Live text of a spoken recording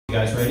You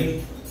guys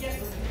ready? Yes.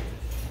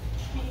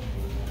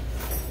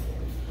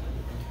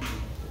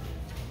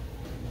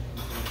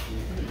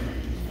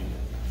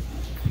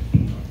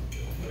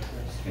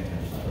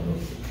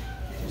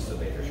 Just a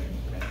later.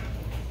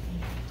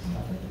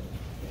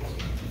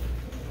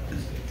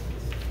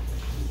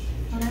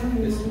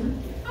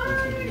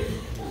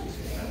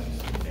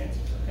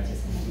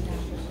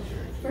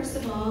 First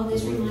of all,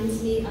 this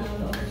reminds me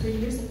of over 3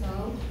 years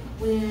ago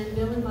when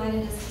Bill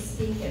invited us to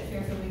speak at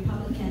Fairfield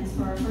Republicans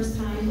for our first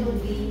time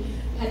when we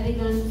had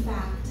begun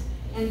FACT,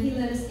 and he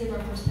let us give our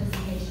first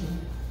presentation.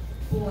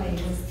 Boy,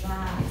 was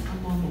that a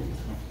moment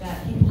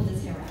that he pulled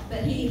his hair out.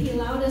 But he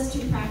allowed us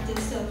to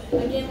practice. So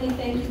again, we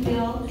thank you,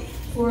 Bill,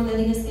 for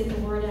letting us get the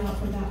word out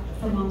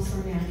for Moms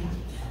for America.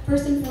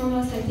 First and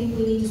foremost, I think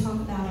we need to talk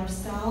about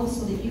ourselves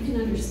so that you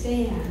can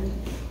understand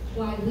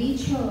why we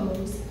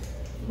chose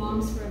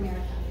Moms for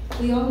America.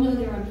 We all know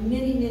there are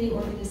many, many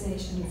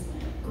organizations,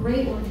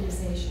 great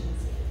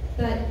organizations,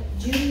 but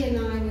Judi and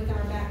I, with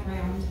our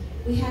background,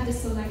 we had to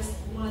select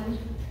one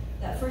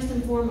that first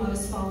and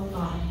foremost followed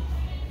God.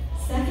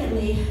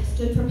 Secondly,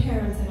 stood for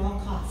parents at all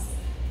costs.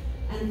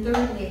 And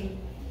thirdly,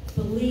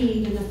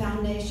 believed in the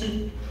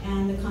foundation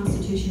and the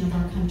Constitution of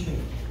our country.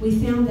 We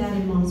found that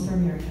in Moms for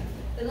America.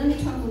 But let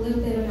me talk a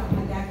little bit about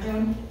my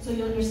background so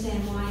you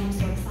understand why I'm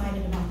so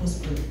excited about this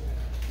group.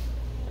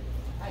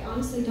 I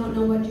honestly don't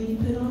know what Judi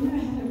put on there. I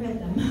haven't read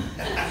them.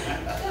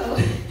 So,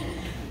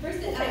 first,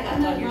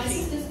 I'm a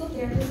licensed physical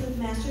therapist with a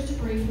master's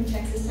degree from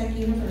Texas Tech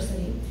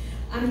University.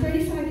 I'm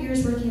 35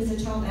 years working as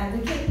a child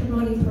advocate,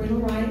 promoting parental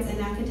rights and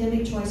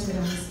academic choice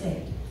around the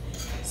state.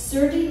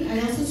 I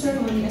also serve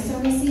on the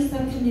SREC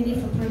Subcommittee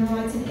for Parental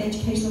Rights and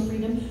Educational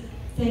Freedom.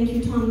 Thank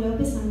you, Tom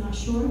Lopez. I'm not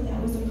sure if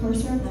that was a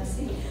cursor, let's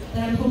see,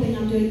 but I'm hoping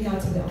I'm doing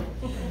God's will.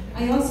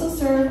 I also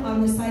serve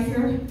on the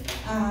Cypress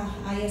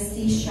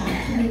ISD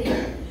SHAC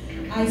Committee.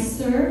 I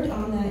served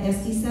on the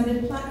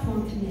SD7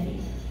 Platform Committee,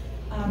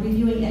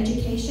 reviewing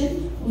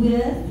education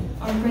with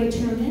our great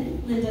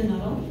chairman, Linda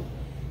Nuttall.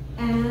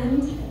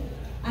 And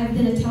I've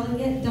been a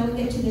delegate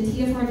to the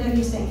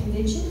TFRW State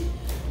Convention,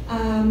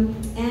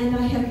 and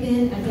I have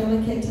been a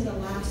delegate to the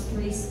last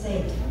 3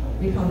 state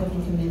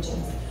Republican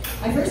conventions.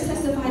 I first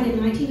testified in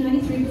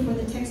 1993 before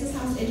the Texas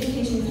House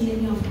Education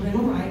Committee on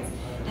Parental Rights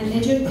and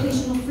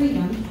Educational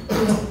Freedom,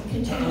 which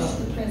continues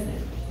to the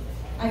present.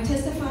 I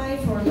testified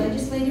for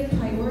legislative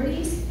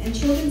priorities and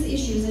children's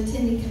issues,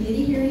 attending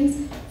committee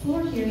hearings,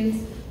 floor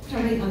hearings,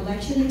 covering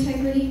election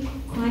integrity,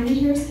 crime in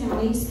Harris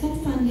County, school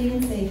funding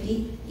and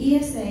safety,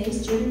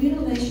 ESAs, gender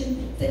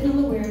mutilation,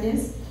 fentanyl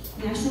awareness,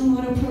 national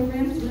motto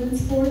programs,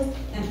 women's sports,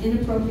 and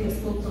inappropriate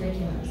school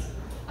curriculums.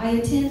 I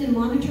attend and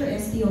monitor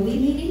SBOE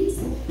meetings,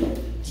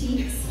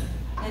 TEEPs,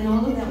 and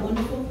all of that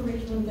wonderful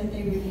curriculum that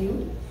they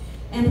review,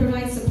 and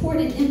provide support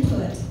and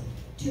input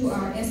to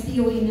our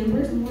SBOE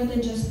members, more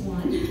than just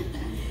one,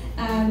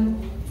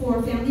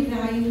 for family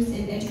values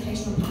and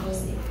educational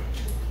policy.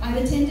 I've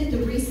attended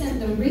the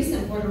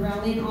recent border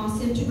rally in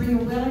Austin to bring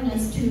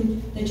awareness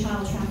to the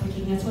child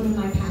trafficking. That's one of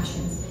my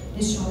passions,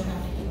 is child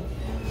trafficking.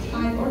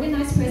 I've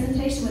organized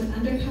presentation with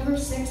undercover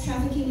sex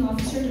trafficking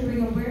officer to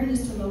bring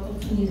awareness to local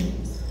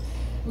communities.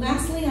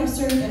 Lastly, I've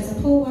served as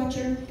a poll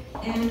watcher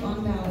and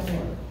on ballot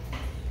board.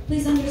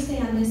 Please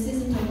understand, this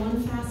isn't a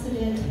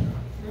one-faceted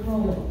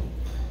role.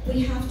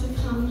 We have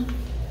to come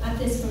at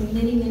this from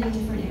many, many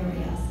different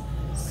areas.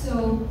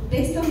 So,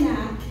 based on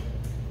that,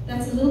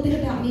 that's a little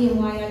bit about me and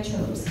why I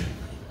chose.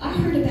 I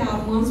heard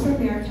about Moms for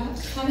America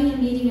having a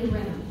meeting in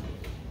Brenham,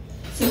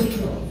 so we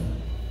drove.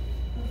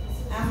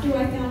 After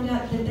I found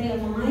out that they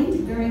aligned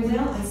very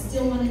well, I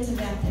still wanted to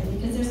vet them,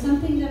 because there's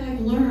something that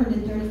I've learned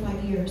in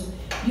 35 years.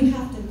 You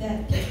have to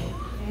vet people.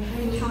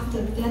 You have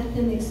to vet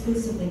them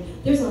exclusively.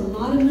 There's a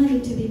lot of money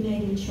to be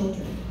made in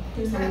children.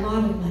 There's a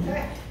lot of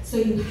money. So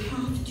you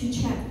have to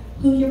check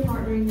who you're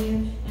partnering with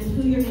and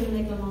who you're going to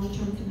make a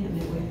long-term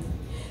commitment with.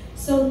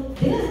 So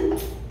then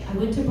I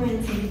went to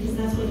Branson because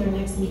that's where their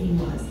next meeting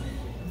was.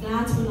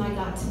 That's when I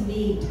got to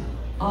meet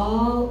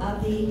all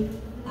of the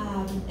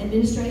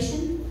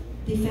administration,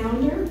 the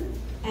founder,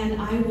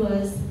 and I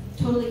was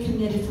totally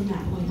committed from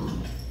that point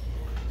on.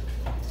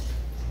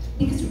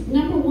 Because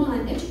number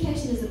one,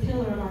 education is a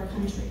pillar of our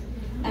country,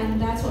 and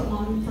that's what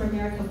Mom for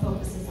America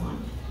focuses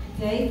on.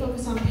 They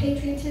focus on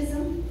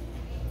patriotism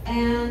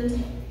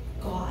and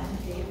God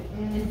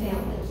and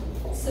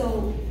family.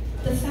 So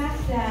the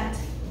fact that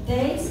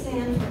they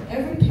stand for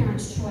every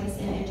parent's choice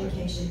in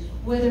education,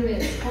 whether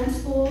it's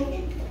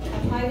homeschool,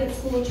 a private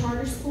school, a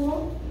charter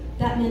school,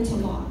 that meant a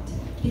lot.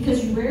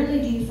 Because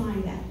rarely do you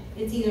find that.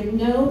 It's either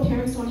no,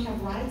 parents don't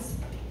have rights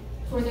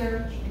for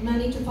their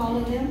money to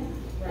follow them,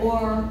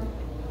 or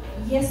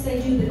yes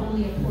they do, but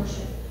only a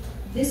portion.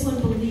 This one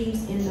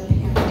believes in the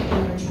parent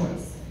and their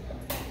choice.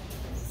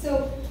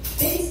 So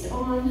based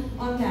on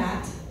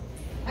that,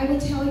 I will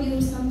tell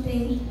you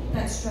something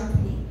that struck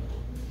me,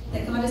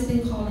 that God has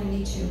been calling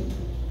me to.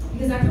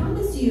 Because I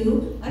promise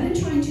you, I've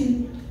been trying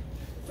to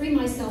free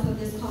myself of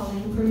this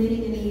calling for many,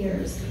 many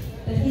years,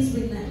 but He's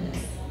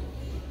relentless.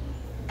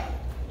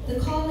 The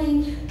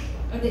calling,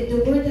 or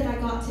the word that I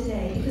got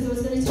today, because I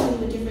was going to tell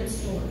you a different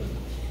story.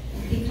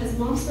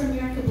 Moms for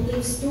America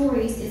believes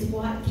stories is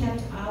what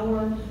kept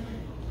our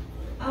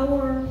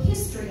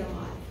history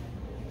alive.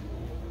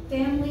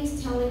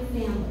 Families telling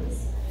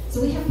families. So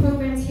we have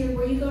programs here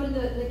where you go to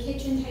the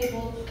kitchen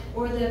table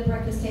or the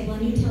breakfast table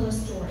and you tell a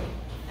story,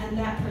 and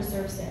that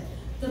preserves it.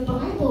 The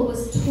Bible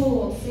was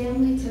told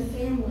family to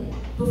family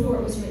before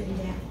it was written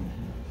down.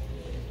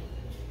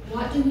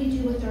 What do we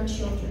do with our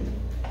children?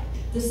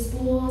 The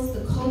schools,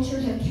 the culture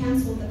have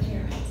canceled the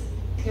parents.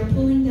 They're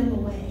pulling them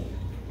away.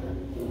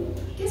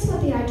 Guess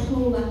what the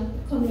Ayatollah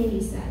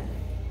Khomeini said?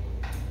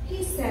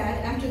 He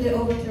said, after the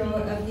overthrow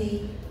of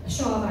the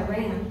Shah of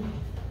Iran,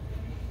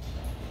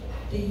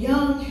 the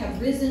young have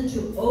risen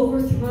to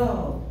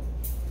overthrow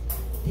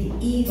the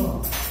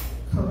evil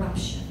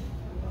corruption.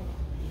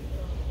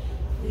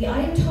 The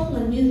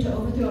Ayatollah knew to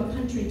overthrow a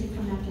country to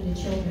come after the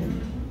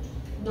children.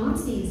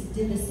 Nazis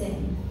did the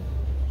same.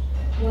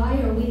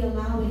 Why are we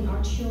allowing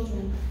our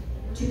children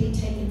to be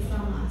taken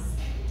from us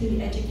through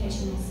the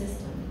educational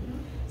system?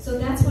 So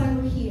that's why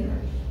we're here.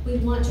 We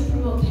want to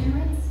promote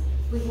parents.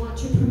 We want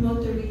to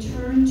promote the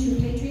return to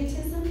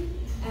patriotism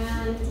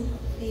and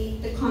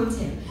the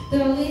content.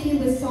 But I'll leave you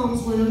with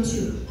Psalms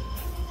 102.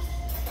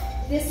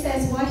 This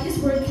says, why his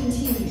word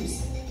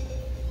continues.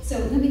 So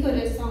let me go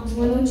to Psalms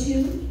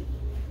 102.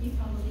 You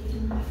probably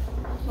can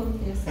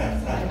quote this. I'm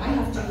sorry, I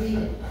have to read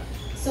it.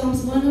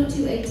 Psalms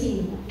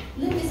 102:18.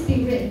 Let this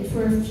be written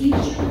for a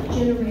future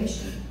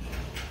generation,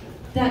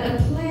 that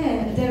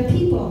a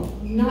people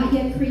not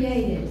yet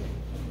created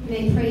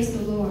may praise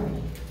the Lord.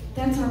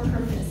 That's our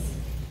purpose.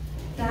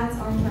 That's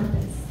our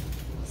purpose.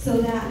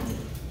 So that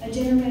a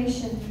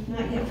generation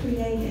not yet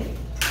created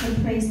can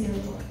praise their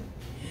Lord.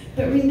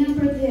 But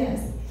remember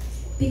this,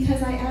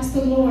 because I asked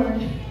the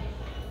Lord,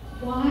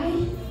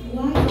 why,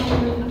 Lord,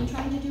 I'm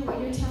trying to do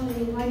what you're telling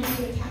me, why do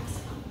the attacks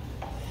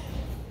come?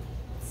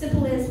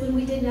 Simple as when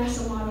we did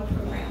National Model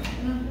Program.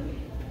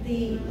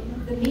 The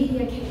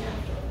media came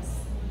after us.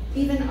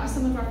 Even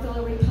some of our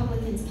fellow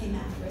Republicans came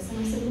after us. And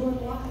I said,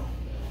 Lord, why?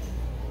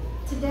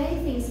 Today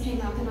things came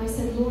up and I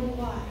said, Lord,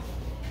 why?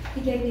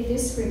 He gave me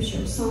this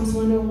scripture, Psalms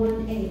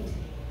 101:8.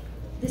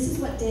 This is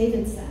what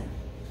David said.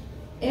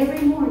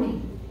 Every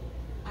morning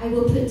I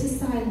will put to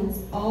silence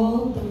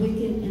all the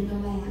wicked in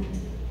the land.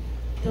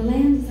 The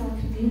land is our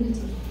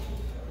community.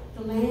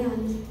 The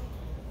land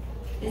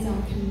is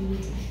our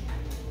community.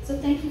 So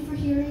thank you for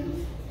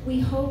hearing. We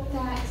hope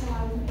that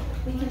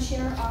we can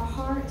share our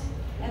heart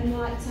and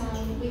what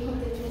we hope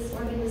that this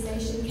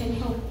organization can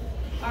help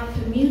our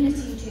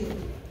community do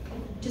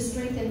to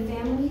strengthen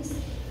families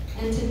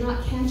and to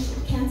not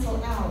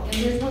cancel out. And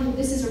there's one,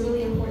 this is a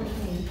really important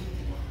thing.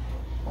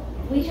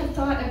 We have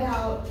thought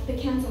about the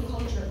cancel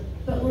culture,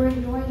 but we're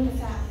ignoring the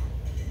fact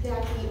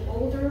that the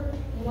older,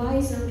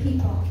 wiser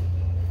people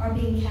are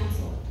being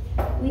canceled.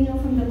 We know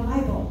from the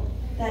Bible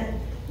that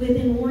we've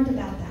been warned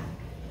about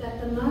that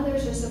the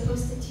mothers are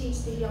supposed to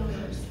teach the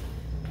youngers.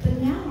 But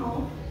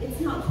now, it's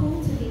not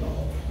cool to be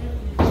old.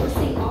 We're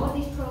seeing all of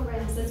these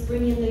programs, let's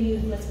bring in the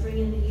youth, let's bring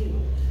in the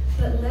youth.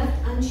 But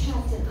left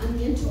unchecked and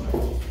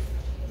unmentored,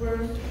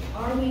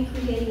 are we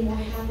creating more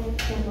havoc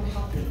than we're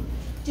helping?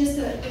 Just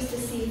a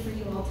seed for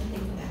you all to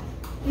think about.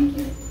 Thank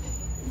you.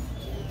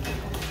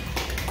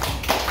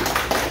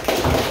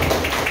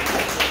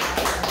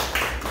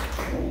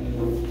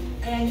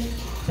 And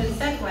to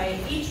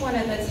segue, each one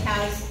of us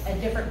has a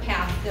different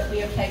path that we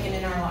have taken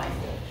in our life.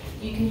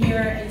 You can hear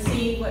and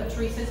see what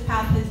Teresa's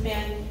path has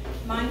been.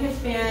 Mine has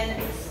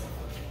been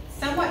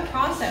somewhat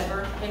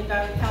crossover in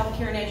both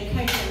healthcare and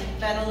education,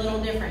 but a little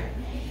different.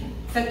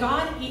 So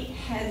God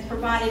has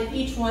provided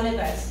each one of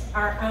us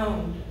our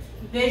own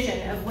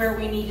vision of where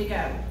we need to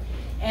go.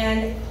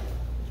 And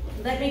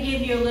let me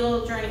give you a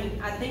little journey.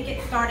 I think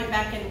it started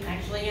back in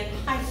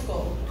high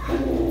school.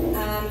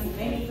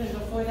 Maybe even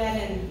before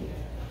that in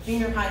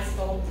junior high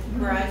school,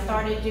 where I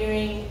started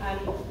doing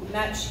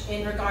much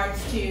in regards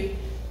to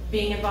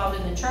being involved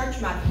in the church.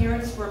 My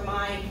parents were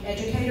my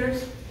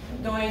educators,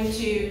 going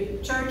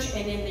to church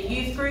and in the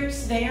youth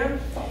groups there,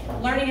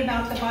 learning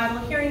about the Bible,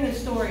 hearing the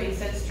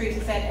stories, as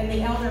Teresa said, and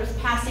the elders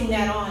passing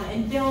that on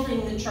and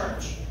building the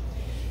church.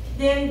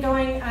 Then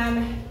going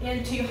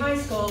into high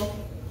school,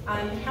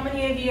 how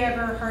many of you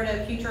ever heard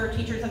of Future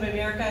Teachers of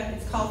America?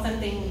 It's called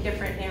something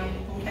different now,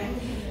 okay?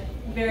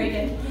 Very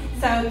good.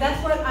 So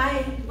that's what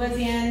I was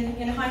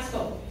in high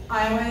school.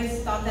 I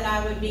always thought that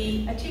I would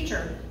be a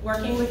teacher,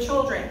 working with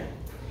children.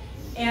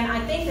 And I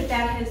think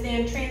that has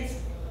then transposed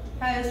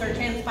or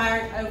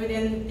transpired over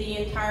the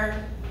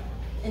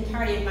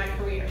entirety of my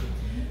career.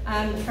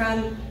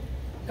 From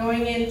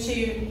going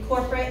into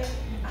corporate,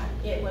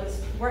 it was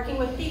working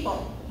with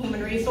people,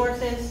 human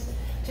resources,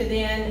 to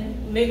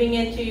then moving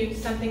into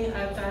something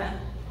of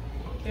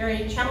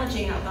very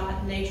challenging, I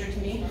thought, nature to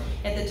me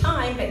at the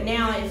time, but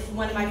now it's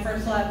one of my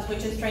first loves,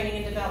 which is training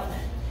and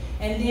development.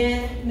 And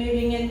then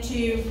moving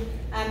into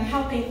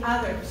helping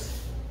others.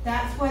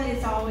 That's what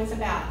it's always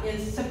about,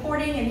 is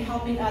supporting and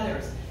helping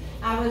others.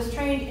 I was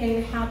trained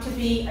in how to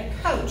be a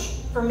coach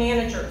for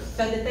managers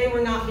so that they were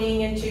not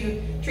being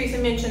into, Teresa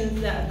mentioned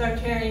the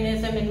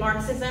authoritarianism and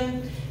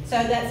Marxism,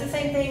 So that's the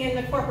same thing in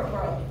the corporate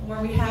world, where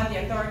we have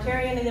the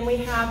authoritarian and then we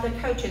have the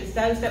coaches,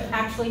 those that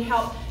actually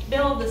help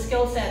build the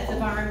skill sets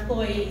of our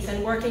employees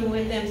and working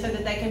with them so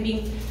that they can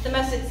be the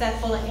most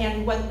successful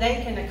and what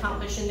they can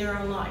accomplish in their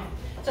own life.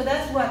 So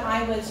that's what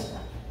I was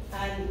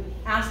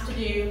asked to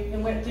do,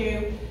 and went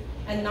through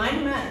a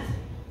 9-month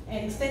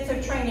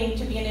extensive training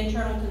to be an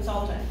internal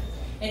consultant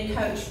and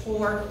coach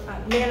for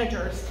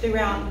managers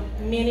throughout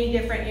many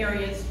different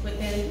areas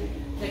within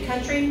the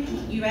country,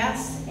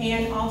 U.S.,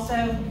 and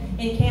also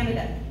in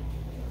Canada.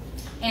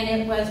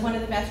 And it was one of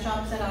the best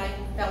jobs that I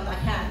felt I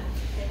had.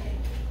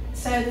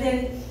 So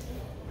then,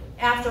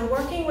 after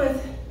working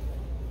with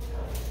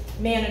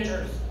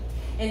managers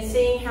and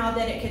seeing how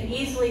that it could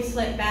easily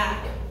slip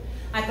back,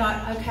 I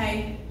thought,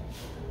 okay,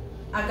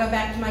 I'll go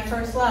back to my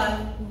first love,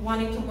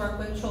 wanting to work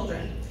with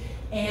children.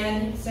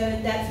 And so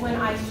that's when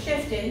I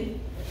shifted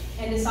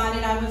and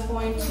decided I was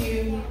going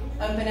to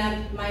open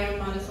up my own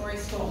Montessori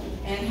school,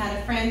 and had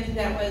a friend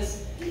that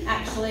was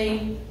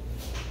actually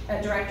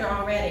a director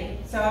already.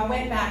 So I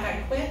went back,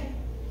 I quit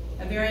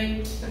a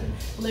very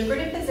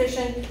lucrative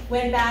position,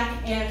 went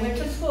back and went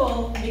to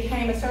school,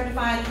 became a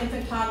certified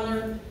infant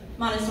toddler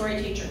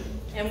Montessori teacher,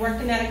 and worked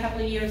in that a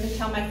couple of years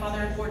until my father,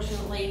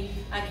 unfortunately,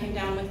 came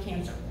down with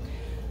cancer.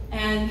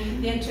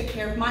 And then took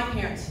care of my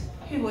parents,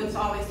 who was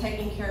always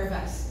taking care of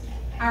us.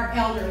 Our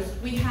elders,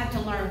 we had to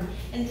learn.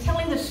 And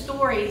telling the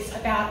stories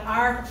about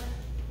our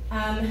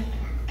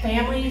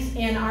families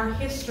and our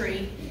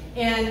history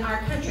and our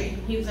country.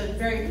 He was a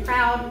very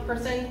proud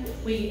person.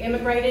 We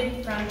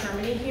immigrated from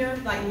Germany here,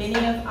 like many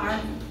of our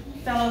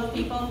fellow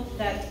people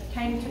that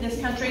came to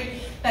this country,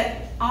 but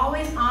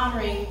always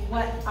honoring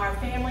what our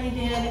family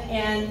did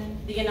and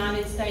the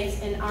United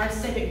States and our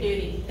civic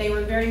duty. They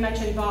were very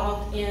much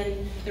involved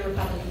in the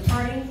Republican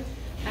Party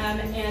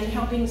and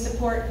helping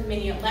support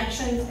many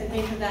elections and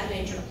things of that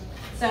nature.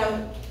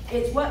 So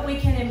it's what we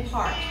can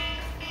impart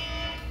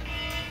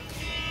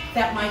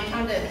that might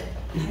kind of,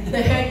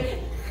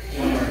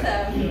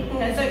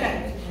 that's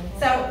okay.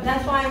 So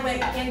that's why I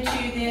went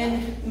into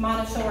then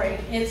Montessori,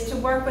 is to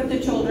work with the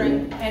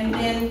children, and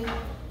then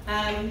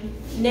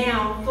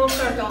now, full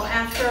circle,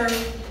 after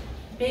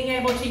being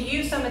able to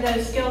use some of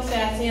those skill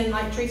sets in,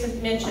 like Teresa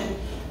mentioned,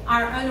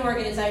 our own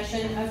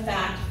organization of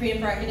FACT,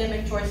 Freedom for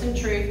Academic Choice and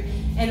Truth,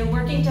 and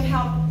working to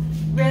help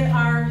rid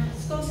our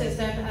school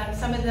system of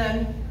some of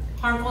the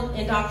harmful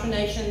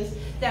indoctrinations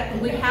that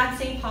we have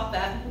seen pop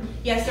up.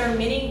 Yes, there are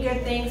many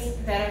good things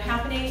that are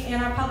happening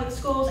in our public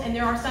schools, and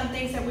there are some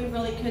things that we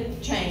really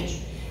could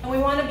change. And we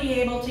want to be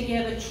able to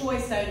give a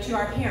choice, though, to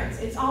our parents.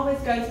 It always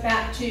goes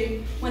back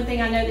to one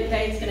thing I know that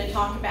Dave's going to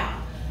talk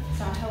about.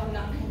 So I hope I'm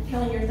not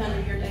killing your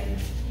thunder here,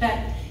 Dave. But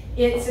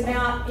it's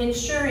about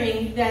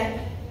ensuring that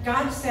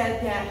God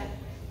said that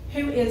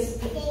who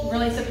is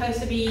really supposed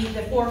to be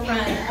the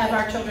forefront of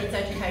our children's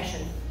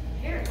education?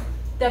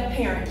 The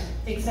parent,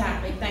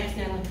 exactly. Thanks,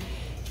 Natalie.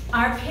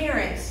 Our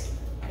parents,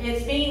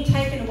 it's being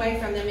taken away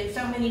from them in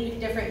so many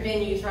different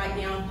venues right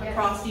now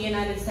across the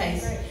United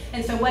States.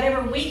 And so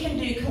whatever we can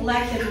do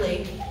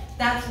collectively,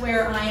 that's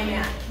where I am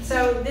at.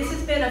 So this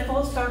has been a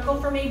full circle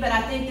for me, but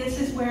I think this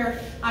is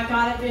where I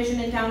got a vision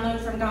and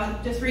download from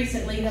God just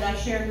recently that I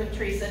shared with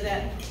Teresa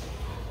that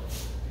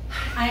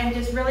I am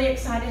just really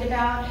excited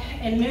about,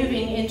 and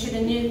moving into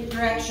the new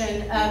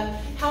direction of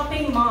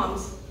helping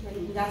moms.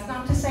 That's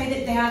not to say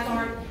that dads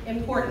aren't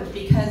important,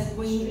 because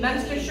we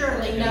most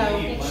assuredly know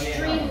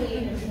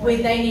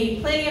they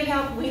need plenty of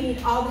help. We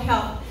need all the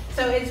help.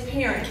 So it's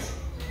parents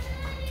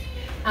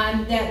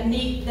that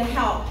need the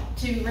help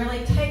to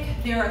really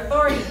take their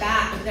authority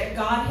back that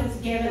God has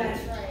given them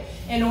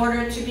in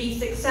order to be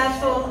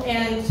successful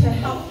and to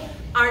help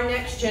our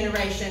next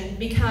generation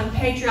become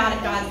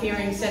patriotic,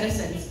 God-fearing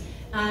citizens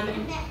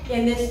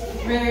in this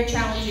very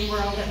challenging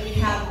world that we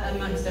have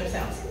amongst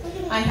ourselves.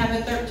 I have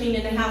a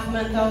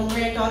 13-and-a-half-month-old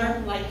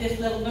granddaughter, like this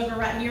little booger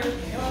right here.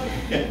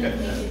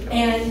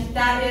 And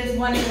that is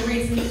one of the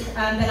reasons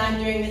that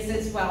I'm doing this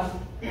as well.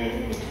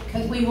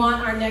 Because we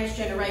want our next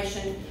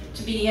generation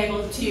to be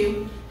able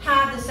to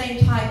have the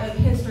same type of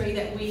history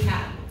that we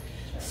have.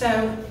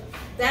 So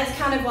that's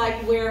kind of like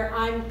where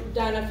I've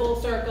done a full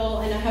circle,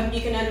 and I hope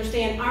you can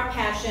understand our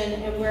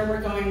passion and where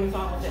we're going with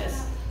all of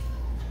this.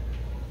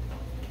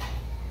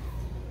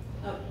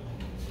 Oh,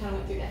 kind of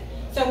went through that.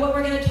 So what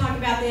we're going to talk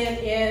about then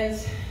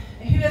is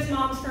who is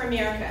Moms for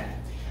America?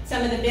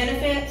 Some of the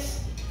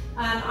benefits.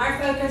 Our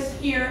focus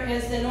here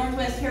is the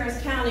Northwest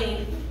Harris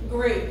County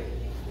group,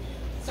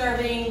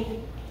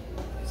 serving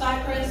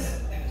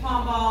Cypress,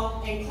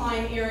 Tomball, and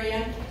Klein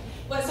area.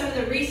 What some of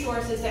the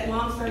resources that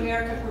Moms for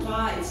America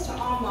provides to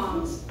all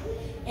moms,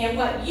 and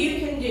what you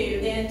can do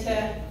then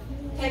to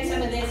take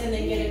some of this and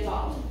then get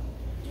involved.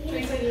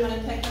 Teresa, you want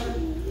to take over?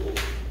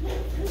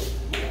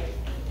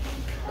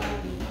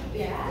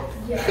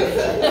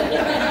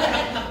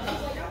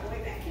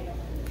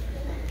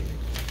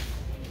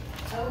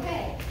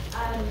 Okay.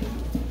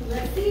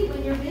 Let's see.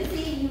 When you're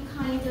busy, you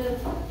kind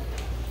of.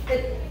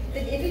 If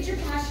it's your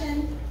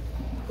passion,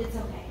 it's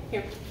okay.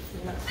 Here,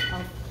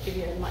 I'll give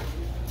you a mic.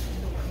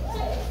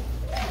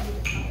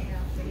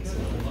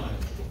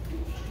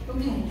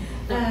 Okay.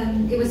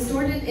 It was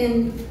started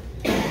in,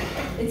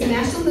 it's a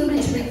national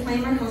movement to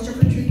reclaim our culture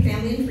for truth,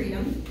 family, and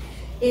freedom.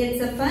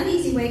 It's a fun,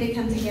 easy way to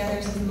come together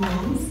as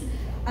moms.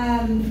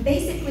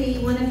 Basically,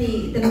 one of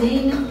the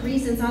main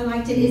reasons I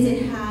liked it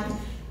is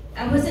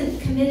I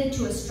wasn't committed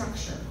to a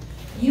structure.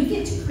 You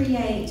get to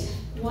create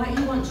what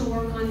you want to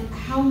work on,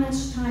 how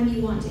much time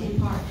you want to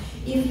impart.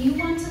 If you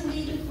want to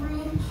lead a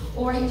group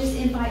or just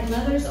invite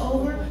mothers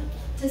over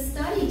to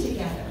study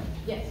together.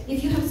 Yes.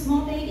 If you have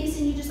small babies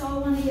and you just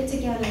all want to get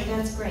together,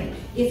 that's great.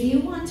 If you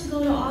want to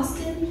go to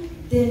Austin,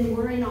 then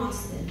we're in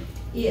Austin.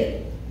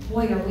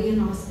 Boy, are we in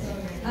Austin.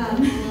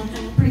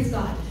 Praise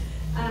God.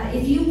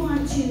 If you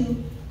want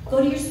to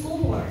go to your school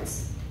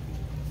boards,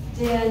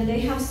 then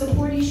they have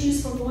support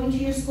issues for going to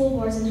your school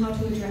boards and how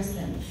to address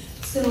them.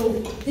 So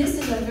this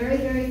is a very,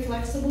 very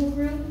flexible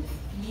group.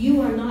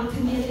 You are not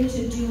committed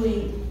to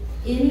doing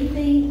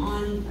anything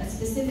on a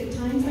specific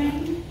time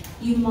frame.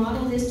 You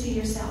model this to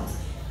yourselves.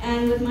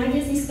 And with my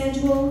busy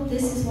schedule,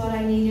 this is what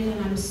I needed,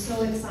 and I'm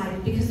so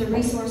excited because the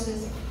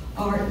resources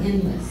are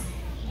endless.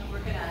 We're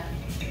going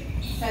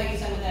to show you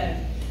some of those.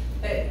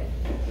 But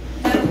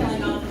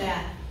dovetailing off of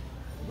that,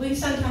 we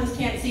sometimes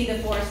can't see the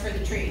forest for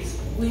the trees.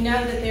 We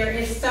know that there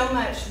is so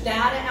much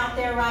data out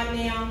there right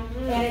now,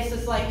 and it's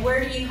just like,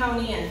 where do you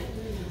hone in?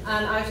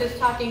 I was just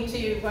talking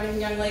to one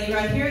young lady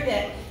right here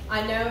that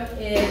I know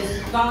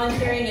is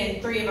volunteering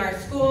in 3 of our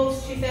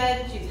schools, she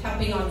said. She's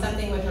helping on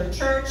something with her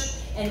church,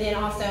 and then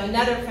also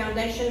another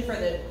foundation for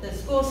the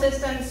school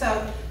system.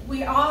 So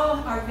we all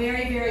are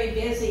very, very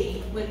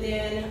busy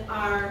within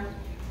our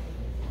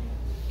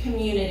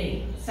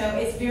community. So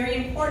it's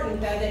very important,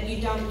 though, that you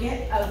don't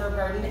get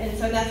overburdened. And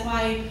so that's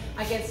why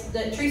I guess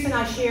that Teresa and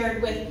I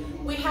shared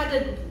we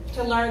had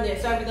to learn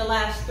this over the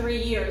last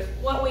 3 years,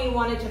 what we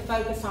wanted to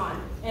focus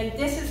on. And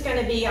this is going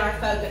to be our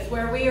focus,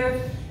 where we are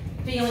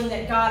feeling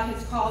that God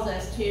has called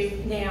us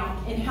to now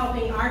in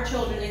helping our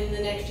children in the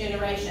next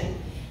generation.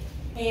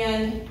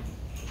 And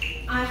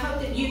I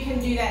hope that you can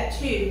do that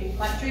too.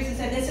 Like Teresa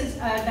said, this is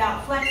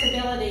about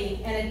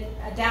flexibility and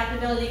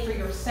adaptability for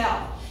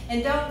yourself.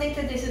 And don't think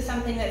that this is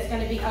something that's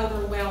going to be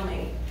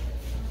overwhelming.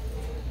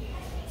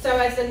 So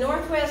as the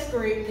Northwest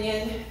group,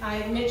 then,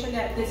 I mentioned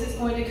that this is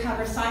going to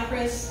cover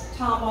Cypress,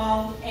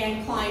 Tomball,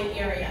 and Klein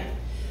area.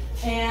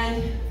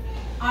 And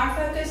our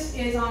focus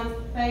is on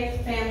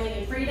faith, family,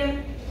 and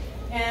freedom.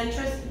 And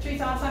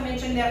Teresa also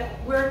mentioned that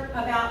we're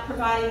about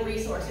providing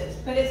resources.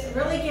 But it's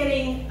really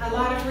getting a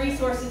lot of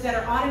resources that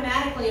are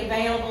automatically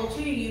available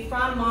to you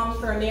from Moms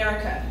for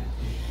America.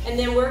 And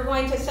then we're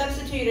going to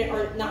substitute it,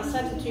 or not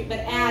substitute, but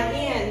add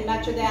in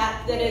much of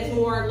that is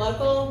more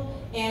local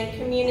and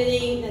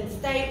community and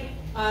state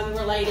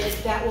related,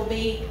 that will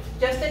be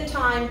just in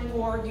time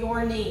for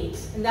your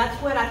needs. And that's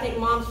what I think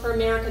Moms for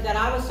America, that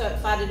I was so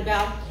excited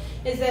about,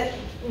 is that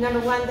number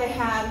one, they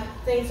have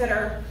things that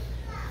are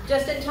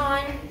just in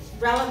time,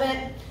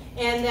 relevant,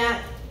 and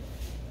that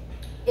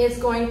is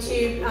going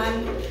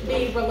to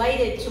be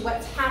related to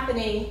what's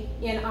happening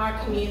in our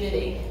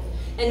community.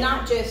 And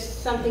not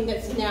just something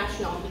that's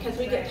national, because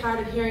we get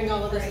tired of hearing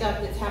all of the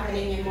stuff that's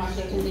happening in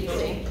Washington,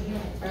 D.C.,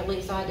 or at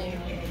least I do.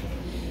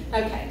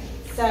 Okay,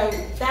 so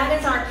that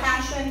is our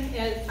passion,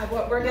 is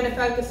what we're going to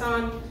focus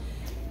on.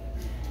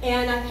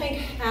 And I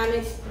think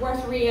it's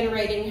worth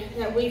reiterating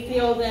that we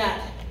feel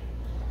that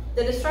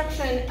the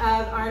destruction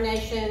of our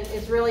nation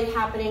is really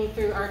happening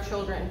through our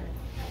children.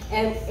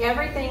 And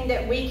everything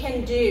that we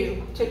can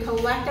do to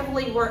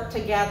collectively work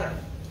together,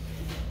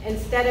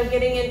 instead of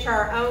getting into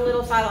our own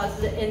little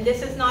silos, and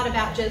this is not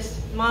about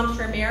just Moms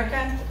for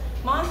America.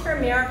 Moms for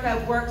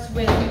America works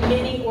with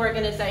many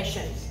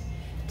organizations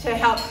to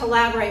help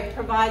collaborate,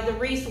 provide the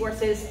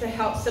resources to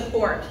help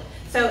support.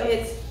 So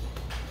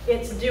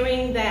it's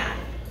doing that.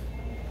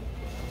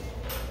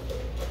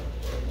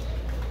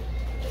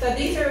 So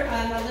these are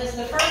a list.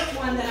 The first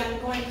one that I'm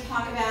going to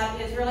talk about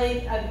is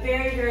really a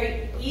very,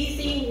 very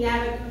easy,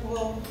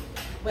 navigable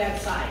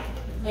website.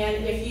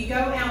 And if you go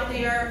out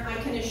there, I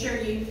can assure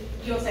you,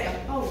 you'll say,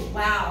 oh,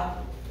 wow,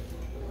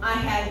 I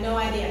had no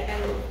idea.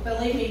 And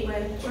believe me,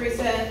 when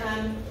Teresa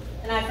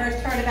and I first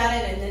heard about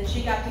it, and then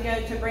she got to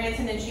go to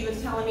Branson and she was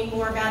telling me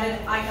more about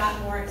it, I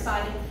got more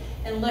excited.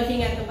 And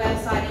looking at the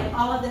website and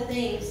all of the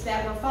things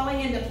that were falling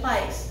into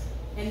place.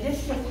 And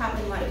this just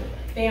happened like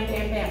bam,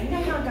 bam, bam. You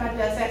know how God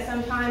does that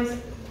sometimes?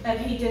 That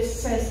he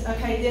just says,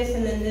 okay, this,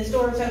 and then this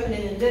door is open,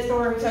 and then this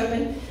door is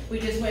open. We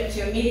just went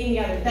to a meeting the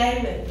other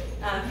day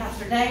with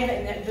Pastor Dave,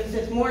 and there's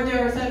just more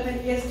doors open.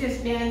 It's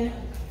just been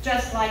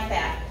just like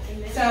that.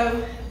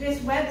 So this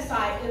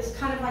website is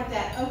kind of like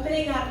that,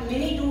 opening up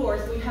many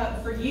doors, we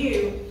hope, for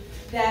you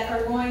that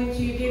are going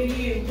to give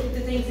you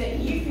the things that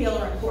you feel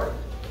are important.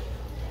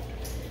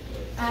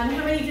 How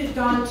many of you have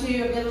gone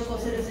to a biblical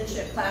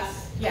citizenship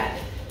class yet?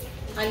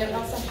 I know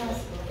Elsa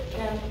has.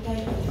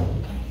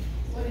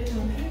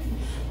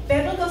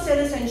 Biblical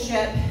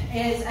citizenship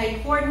is a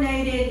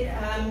coordinated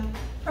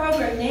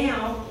program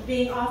now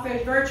being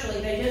offered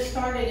virtually. They just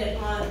started it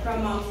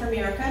from Moms for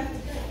America,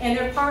 and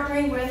they're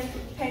partnering with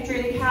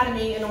Patriot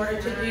Academy in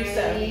order to do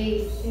so.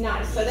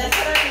 Nice. So that's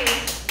what I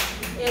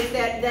mean. is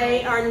that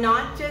they are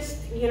not just,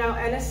 in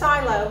a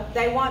silo.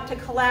 They want to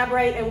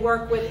collaborate and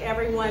work with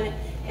everyone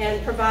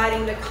and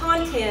providing the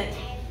content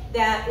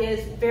that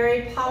is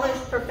very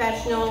polished,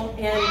 professional,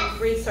 and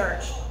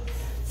researched.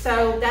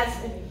 So that's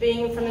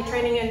being from the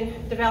training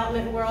and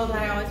development world.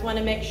 I always want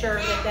to make sure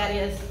that that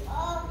is.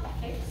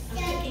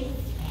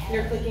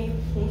 You're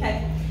clicking.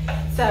 Okay.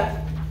 So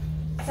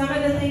some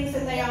of the things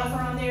that they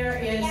offer on there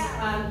is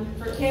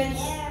for kids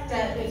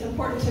that it's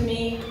important to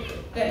me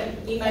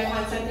that you might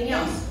find something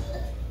else.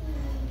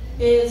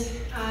 Is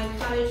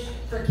cottage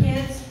for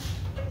kids,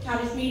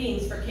 cottage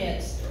meetings for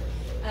kids.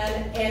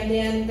 And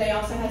then they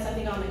also have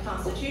something on the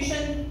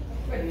Constitution,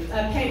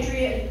 a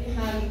Patriot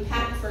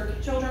pack for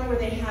children where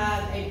they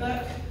have a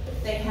book,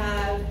 they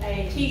have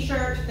a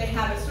t-shirt, they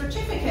have a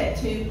certificate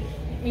to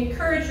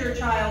encourage your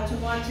child to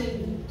want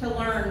to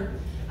learn.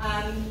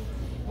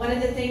 One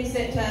of the things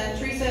that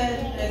Teresa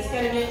is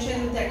going to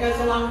mention that goes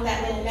along with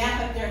that little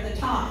map up there at the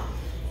top.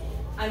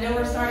 I know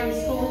we're starting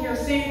school here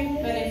soon,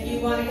 but if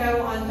you want to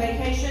go on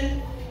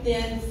vacation,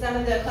 then some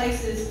of the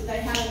places, they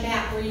have a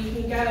map where you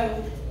can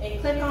go and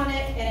click on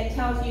it, and it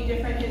tells you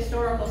different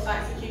historical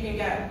sites that you can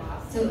go.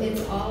 So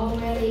it's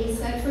already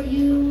set for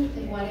you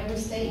in whatever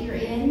state you're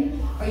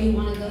in or you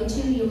want to go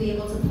to. You'll be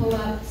able to pull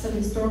up some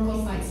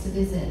historical sites to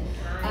visit.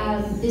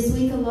 This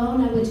week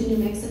alone, I went to New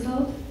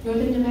Mexico,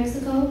 northern New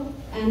Mexico,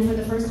 and for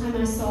the first time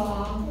I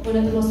saw one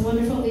of the most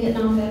wonderful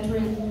Vietnam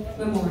veteran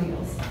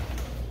memorials.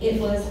 It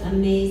was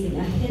amazing,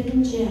 a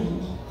hidden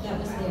gem that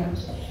was there.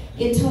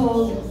 It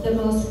told the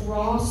most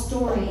raw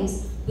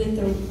stories with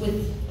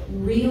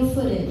real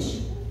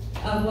footage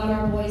of what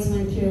our boys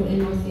went through in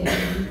North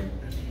Vietnam.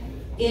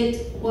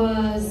 It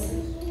was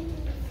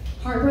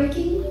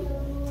heartbreaking,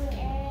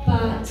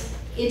 but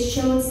it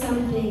showed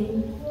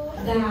something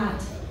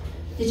that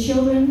the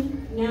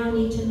children now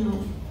need to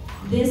know.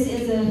 This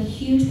is a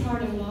huge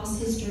part of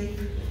lost history.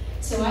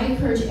 So I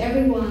encourage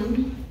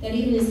everyone that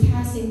even is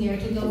passing there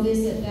to go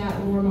visit that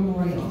war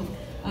memorial.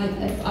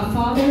 A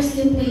father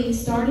simply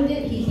started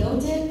it, he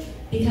built it,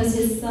 because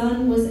his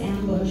son was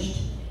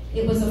ambushed.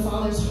 It was a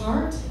father's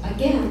heart.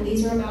 Again,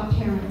 these are about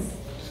parents.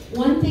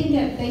 One thing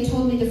that they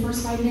told me the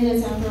first 5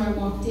 minutes after I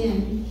walked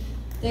in,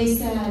 they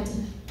said,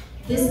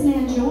 this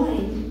man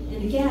joined,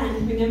 and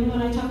again, remember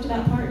when I talked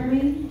about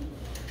partnering?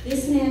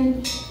 This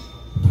man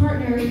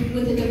partnered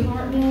with the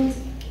Department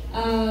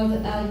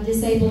of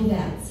Disabled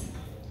Vets.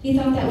 He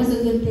thought that was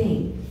a good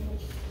thing.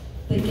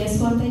 But guess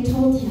what they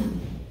told him?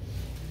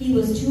 He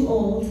was too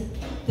old,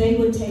 they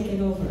would take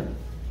it over.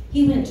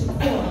 He went to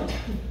court,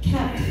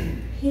 kept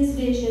his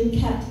vision,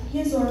 kept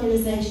his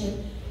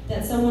organization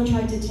that someone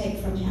tried to take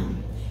from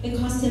him. It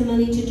cost him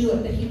money to do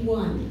it, but he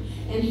won.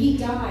 And he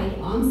died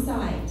on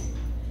site,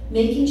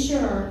 making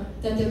sure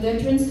that the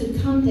veterans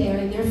could come there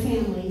and their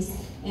families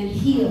and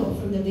heal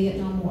from the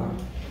Vietnam War.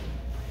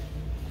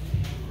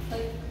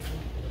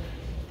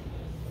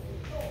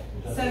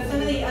 So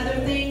some of the other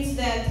things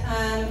that,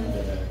 have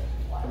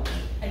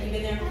you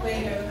been there?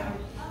 Way to go.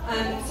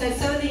 So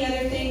some of the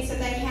other things that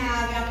they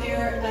have out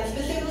there,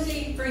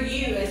 specifically for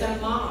you as a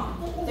mom,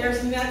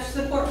 there's much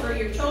support for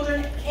your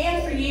children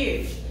and for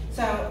you.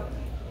 So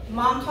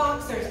Mom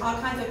Talks, there's all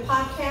kinds of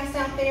podcasts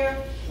out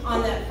there.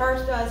 On that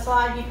first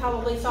slide, you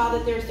probably saw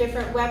that there's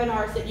different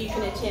webinars that you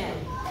can attend.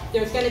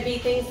 There's going to be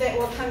things that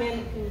will come in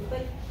and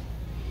click.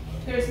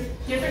 There's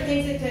different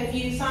things that if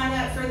you sign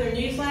up for their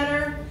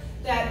newsletter,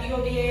 that you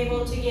will be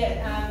able to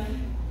get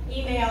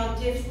email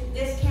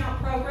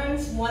discount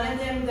programs. One of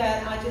them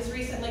that I just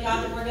recently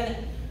got that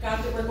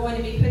we're going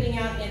to be putting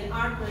out in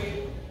our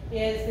group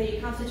is the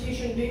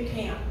Constitution Boot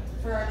Camp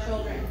for our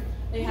children.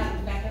 They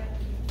have backup.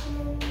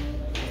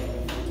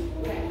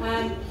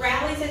 Okay.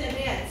 Rallies and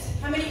events.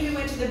 How many of you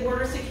went to the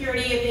border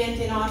security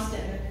event in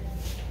Austin?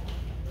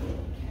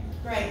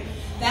 Great.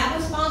 That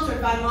was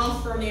sponsored by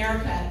Moms for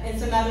America and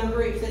some other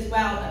groups as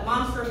well, but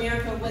Moms for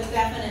America was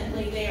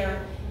definitely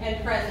there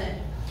and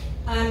present.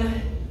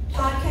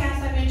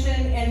 Podcast I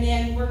mentioned, and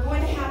then we're going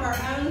to have our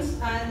own,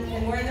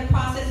 and we're in the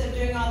process of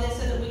doing all this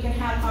so that we can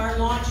have our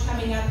launch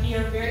coming up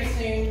here very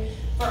soon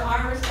for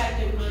our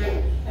respective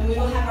group, and we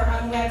will have our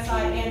own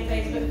website and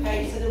Facebook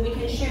page so that we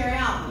can share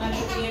out much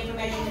of the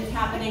information that's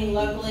happening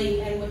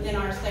locally and within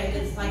our state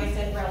that's, like I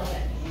said,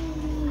 relevant.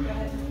 Go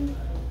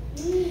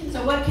ahead.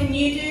 So what can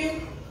you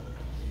do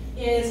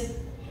is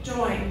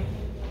join.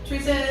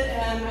 Teresa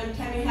and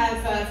Tammy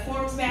have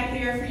forms back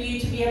there for you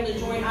to be able to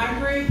join our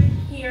group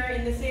here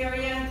in this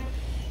area.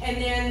 And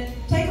then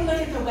take a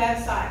look at the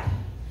website.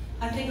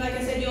 I think, like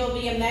I said, you'll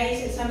be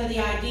amazed at some of the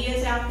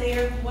ideas out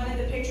there. One of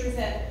the pictures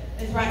that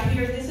is right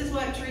here, this is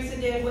what Teresa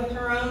did with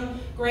her own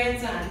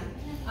grandson.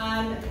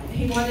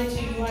 You want to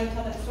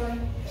tell that story?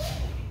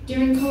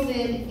 During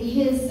COVID,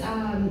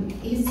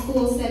 his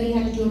school said he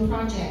had to do a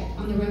project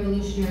on the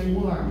Revolutionary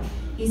War.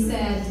 He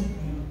said,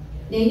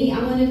 Nani,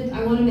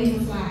 I want to make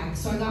a flag.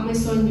 So I got my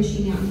sewing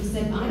machine out. And he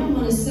said, I don't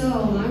want to sew,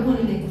 I want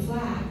to make a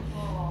flag.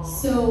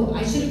 So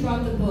I should have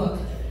brought the book,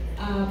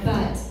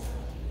 but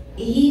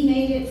he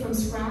made it from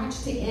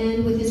scratch to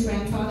end with his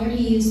grandfather.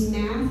 He used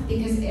math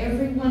because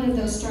every one of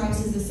those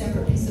stripes is a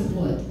separate piece of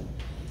wood.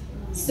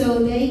 So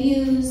they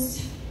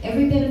used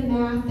every bit of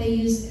math, they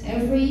used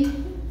every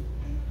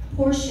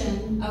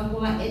portion of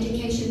what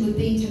education would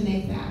be to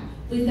make that.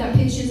 We've got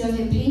pictures of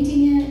him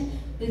painting it,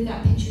 we've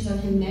got pictures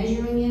of him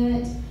measuring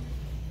it,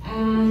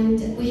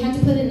 and we had to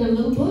put it in a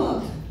little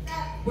book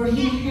where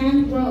he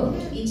hand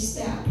wrote each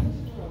step,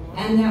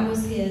 and that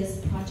was his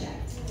project.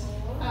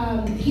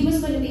 He was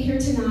going to be here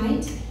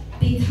tonight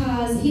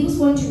because he was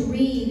going to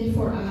read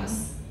for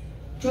us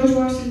George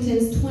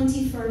Washington's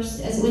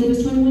 21st, as when he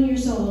was 21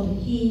 years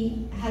old,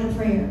 he had a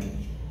prayer.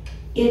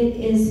 It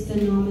is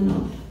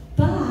phenomenal.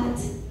 But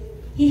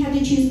he had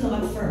to choose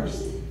God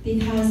first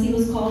because he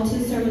was called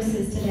to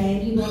services today,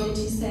 and he wanted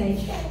to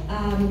say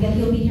that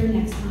he'll be here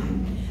next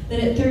time.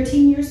 But at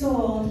 13 years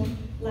old,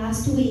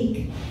 last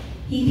week,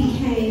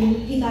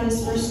 he got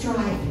his first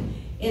stripe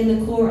in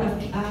the Corps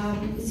of,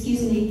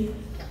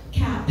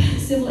 CAP,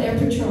 Civil Air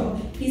Patrol.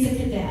 He's a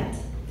cadet.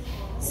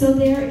 So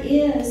there are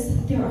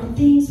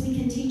things we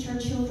can teach our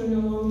children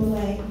along the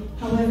way,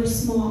 however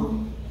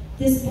small.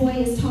 This boy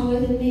is taller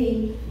than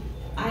me.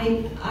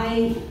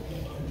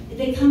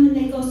 They come and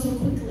they go so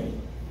quickly.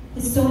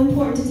 It's so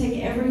important to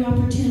take every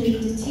opportunity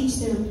to teach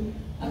them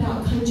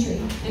about country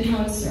and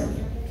how to serve.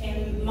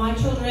 And my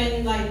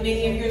children, like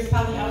many of yours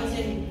probably, I was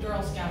in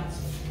Girl Scouts.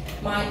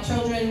 My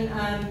children,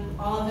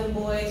 all of them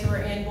boys, were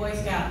in Boy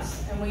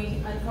Scouts, and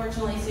we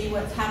unfortunately see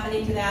what's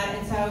happening to that.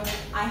 And so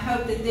I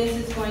hope that this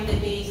is going to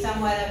be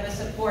somewhat of a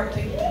support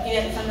to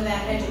get some of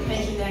that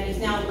education that is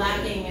now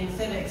lacking in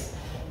civics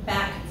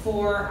back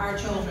for our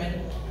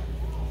children.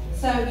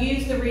 So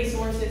use the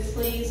resources,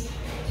 please.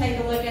 Take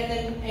a look at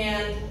them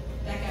and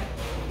back up.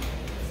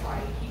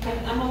 Sorry.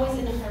 I'm always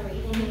in a hurry.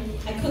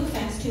 I cook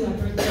fast too. I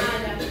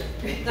know.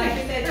 Like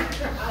I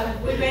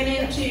said, we ran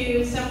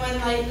into someone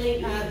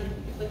lately,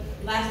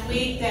 last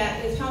week,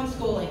 that is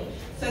homeschooling.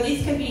 So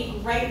these could be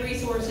great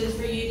resources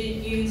for you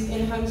to use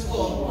in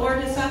homeschool or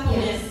to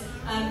supplement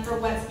for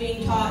what's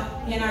being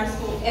taught in our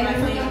school. And I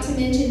forgot to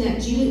mention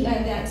that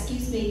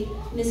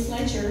Miss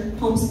Fletcher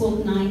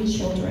homeschooled 9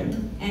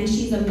 children, and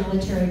she's a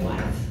military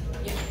wife.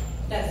 Yeah,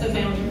 that's the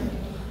founder.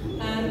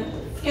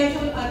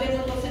 Schedule a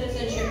biblical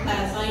citizenship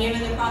class. I am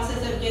in the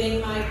process of getting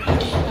my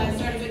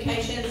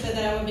certification so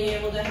that I will be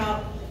able to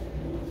help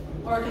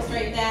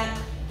orchestrate that.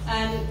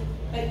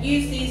 But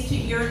use these to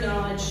your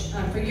knowledge,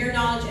 for your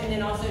knowledge, and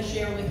then also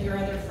share with your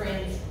other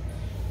friends.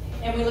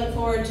 And we look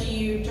forward to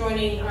you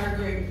joining our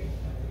group.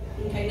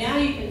 Okay, now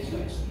you can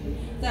switch.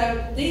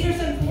 So these are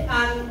some,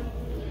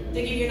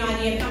 to give you an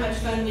idea of how much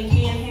fun we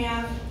can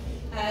have.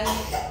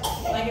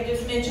 Like I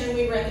just mentioned,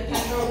 we were at the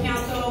Pastoral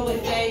Council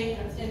with Dave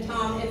and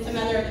Tom and some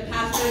other of the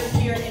pastors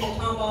here in the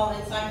Tomball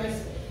and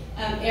Cypress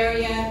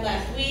area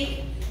last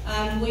week.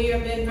 We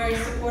have been very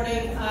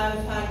supportive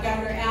of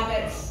Governor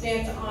Abbott's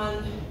stance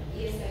on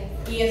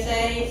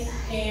ESAs,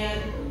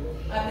 and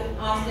up in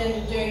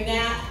Austin doing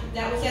that.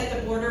 That was at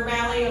the border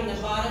rally on the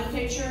bottom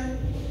picture.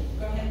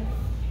 Go ahead.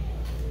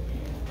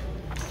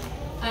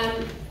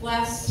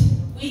 Last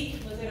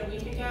week, was it a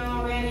week ago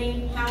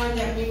already, Howard,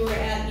 that we were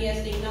at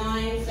ESD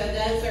 9. So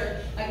those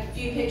are a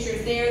few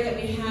pictures there that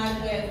we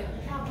had with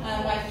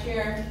Vice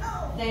Chair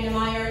Dana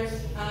Myers,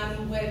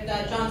 with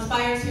John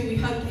Spires, who we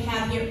hope to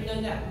have here,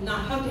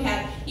 not hope to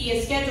have, he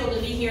is scheduled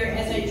to be here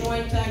as a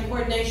joint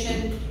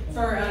coordination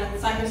for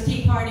Cypress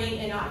Tea Party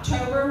in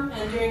October,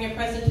 and during a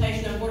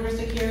presentation on border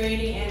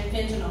security and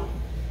fentanyl.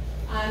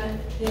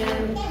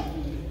 Then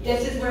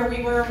this is where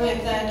we were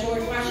with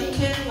George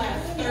Washington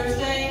last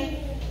Thursday,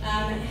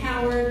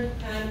 Howard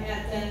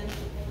at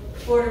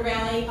the border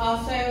rally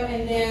also,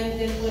 and then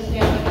this was the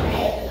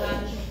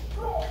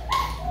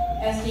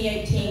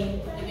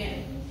SD18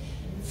 event.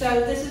 So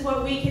this is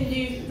what we can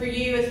do for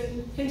you,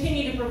 is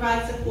continue to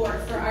provide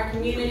support for our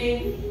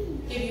community,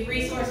 give you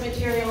resource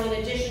material in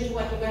addition to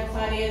what the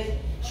website is,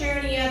 share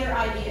any other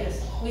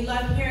ideas. We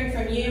love hearing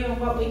from you and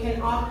what we can,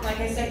 like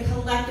I said,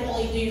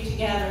 collectively do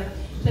together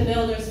to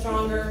build a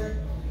stronger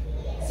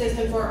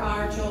system for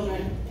our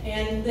children.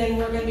 And then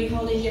we're going to be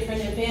holding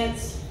different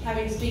events,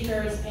 having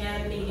speakers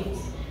and meetings.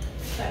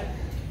 So,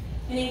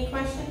 any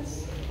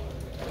questions?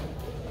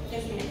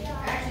 Yes, ma'am.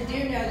 I actually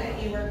do know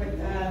that you work with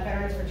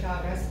Veterans for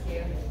Child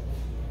Rescue.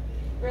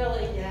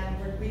 Really? Yeah,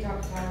 we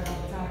talk to Tyler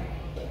all the time.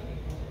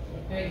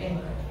 Very good.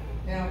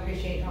 Yeah, I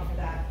appreciate you for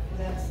that,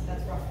 because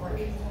that's rough work.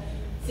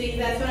 See,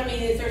 that's what I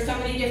mean, is there's so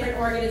many different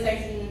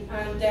organizations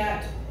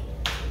that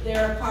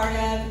they're a part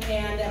of,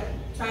 and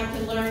trying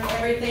to learn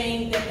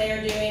everything that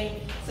they're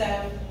doing.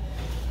 So,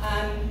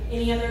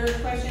 any other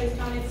questions,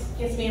 comments?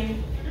 Yes,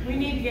 ma'am. We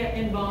need to get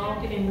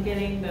involved in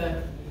getting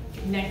the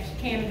next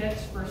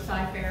candidates for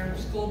Cy-Fair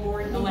School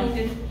Board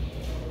elected.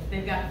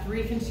 They've got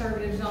 3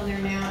 conservatives on there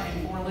now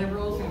and 4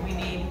 liberals, and we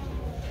need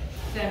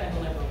 7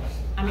 liberals.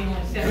 I mean,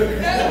 only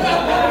 7.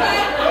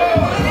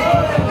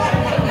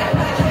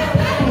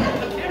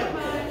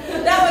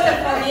 That was a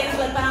Freudian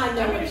slip. I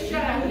know. I'm going to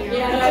shut up here.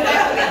 Yeah,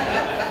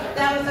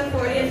 that was a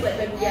Freudian slip,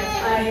 but yes,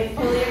 I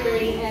fully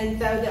agree. And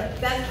so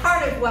that's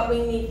part of what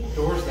we need.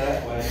 Doors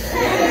that way.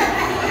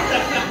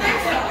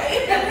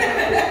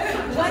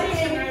 One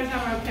thing,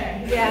 I'm okay.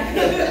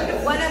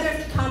 yeah. One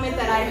other comment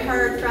that I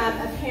heard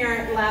from a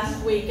parent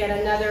last week at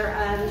another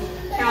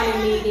county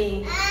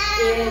meeting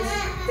is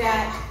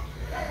that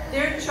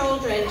their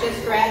children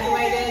just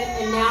graduated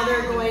and now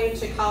they're going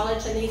to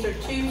college, and these are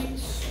two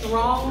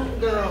strong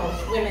girls,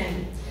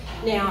 women.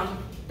 Now,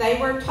 they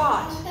were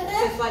taught,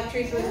 just like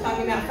Teresa was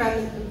talking about from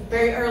a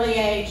very early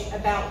age,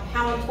 about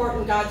how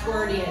important God's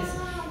Word is.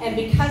 And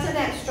because of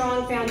that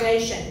strong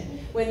foundation,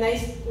 when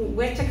they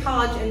went to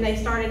college and they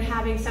started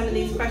having some of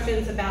these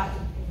questions about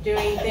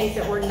doing things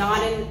that were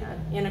not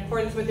in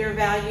accordance with their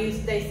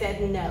values, they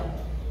said no.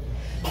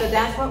 So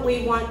that's what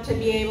we want to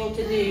be able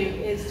to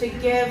do, is to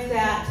give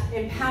that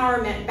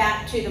empowerment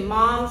back to the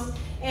moms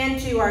and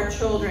to our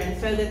children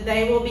so that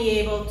they will be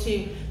able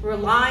to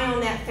rely on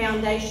that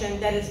foundation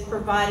that is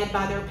provided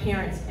by their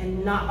parents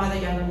and not by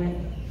the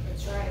government.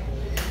 That's right.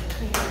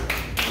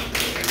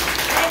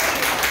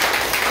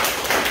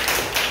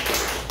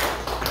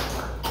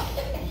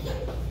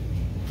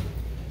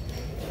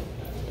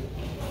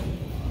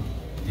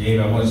 Dave,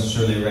 I wasn't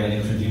sure they were going to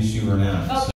introduce you or not. Okay.